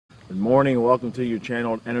Good morning, welcome to your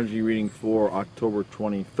channel energy reading for October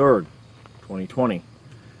 23rd, 2020.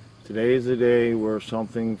 Today is the day where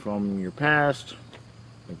something from your past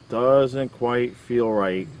that doesn't quite feel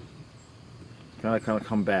right kind of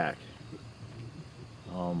come back.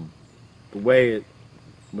 The way it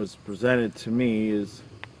was presented to me is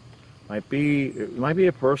it might be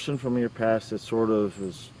a person from your past that sort of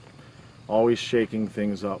is always shaking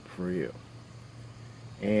things up for you,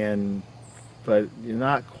 but you're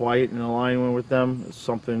not quite in alignment with them. It's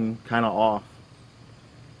something kind of off,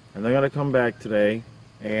 and they're going to come back today,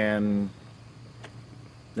 and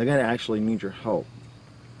they're going to actually need your help.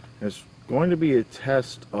 It's going to be a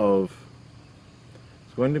test of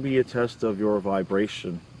your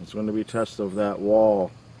vibration. It's going to be a test of that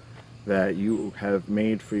wall that you have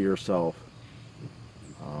made for yourself.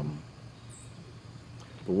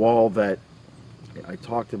 The wall that I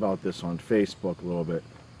talked about this on Facebook a little bit.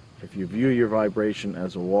 If you view your vibration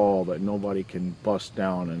as a wall that nobody can bust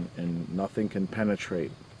down and nothing can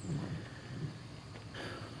penetrate.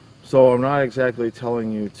 So I'm not exactly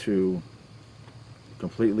telling you to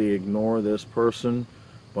completely ignore this person,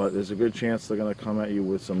 but there's a good chance they're going to come at you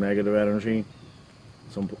with some negative energy,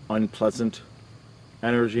 some unpleasant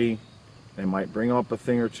energy. They might bring up a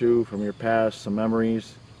thing or two from your past, some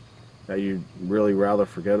memories that you'd really rather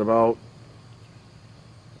forget about.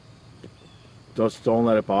 Just don't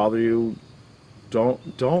let it bother you.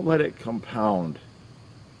 Don't let it compound.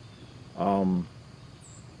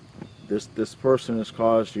 This person has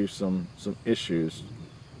caused you some issues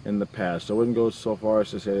in the past. I wouldn't go so far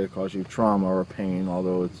as to say it caused you trauma or pain,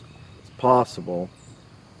 although it's possible.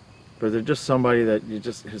 But they're just somebody that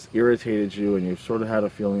has irritated you, and you've sort of had a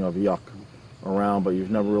feeling of yuck around, but you've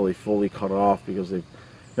never really fully cut off because they've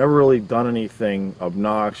never really done anything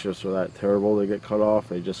obnoxious or that terrible. They get cut off.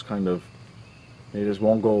 They just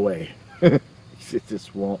won't go away. It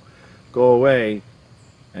just won't go away,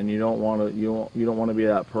 and you don't want to be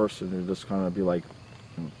that person who just kind of be like,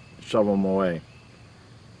 shove them away.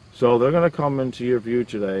 So they're going to come into your view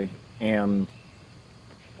today and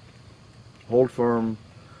hold firm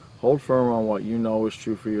on what you know is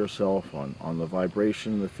true for yourself, on the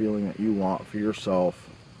vibration, the feeling that you want for yourself.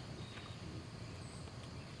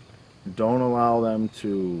 Don't allow them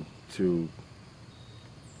to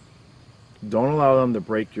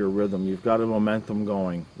break your rhythm. You've got a momentum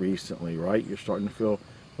going recently, right? You're starting to feel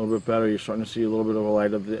a little bit better. You're starting to see a little bit of a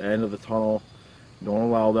light at the end of the tunnel. Don't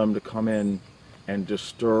allow them to come in and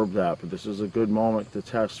disturb that. But this is a good moment to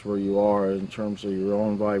test where you are in terms of your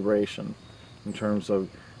own vibration, in terms of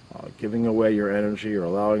giving away your energy or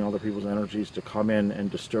allowing other people's energies to come in and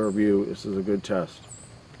disturb you. This is a good test.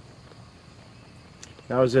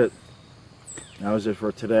 That was it. That was it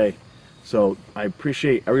for today. So I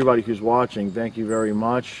appreciate everybody who's watching. Thank you very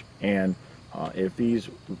much. And if these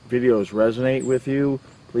videos resonate with you,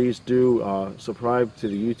 please do subscribe to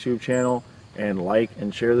the YouTube channel and like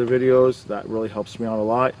and share the videos. That really helps me out a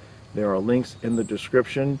lot. There are links in the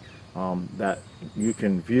description that you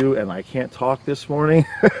can view. And I can't talk this morning.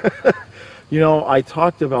 You know, I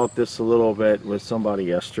talked about this a little bit with somebody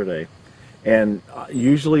yesterday. And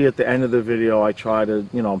usually at the end of the video, I try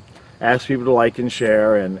to, ask people to like and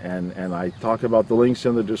share, and I talk about the links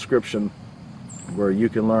in the description where you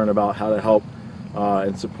can learn about how to help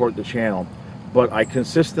and support the channel. But I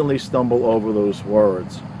consistently stumble over those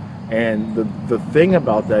words. And the thing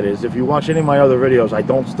about that is, if you watch any of my other videos, I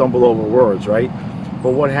don't stumble over words, right?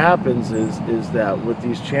 But what happens is that with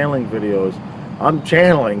these channeling videos, I'm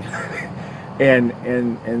channeling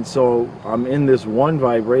and so I'm in this one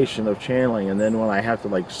vibration of channeling, and then when I have to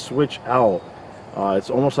like switch out, it's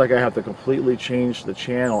almost like I have to completely change the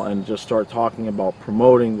channel and just start talking about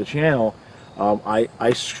promoting the channel.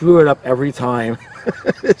 I screw it up every time.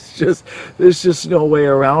 There's just no way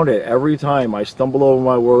around it. Every time I stumble over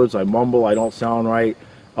my words, I mumble, I don't sound right.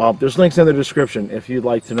 There's links in the description if you'd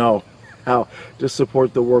like to know how to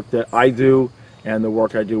support the work that I do and the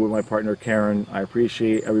work I do with my partner Karen. I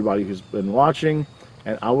appreciate everybody who's been watching,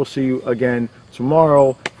 and I will see you again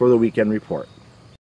tomorrow for the weekend report.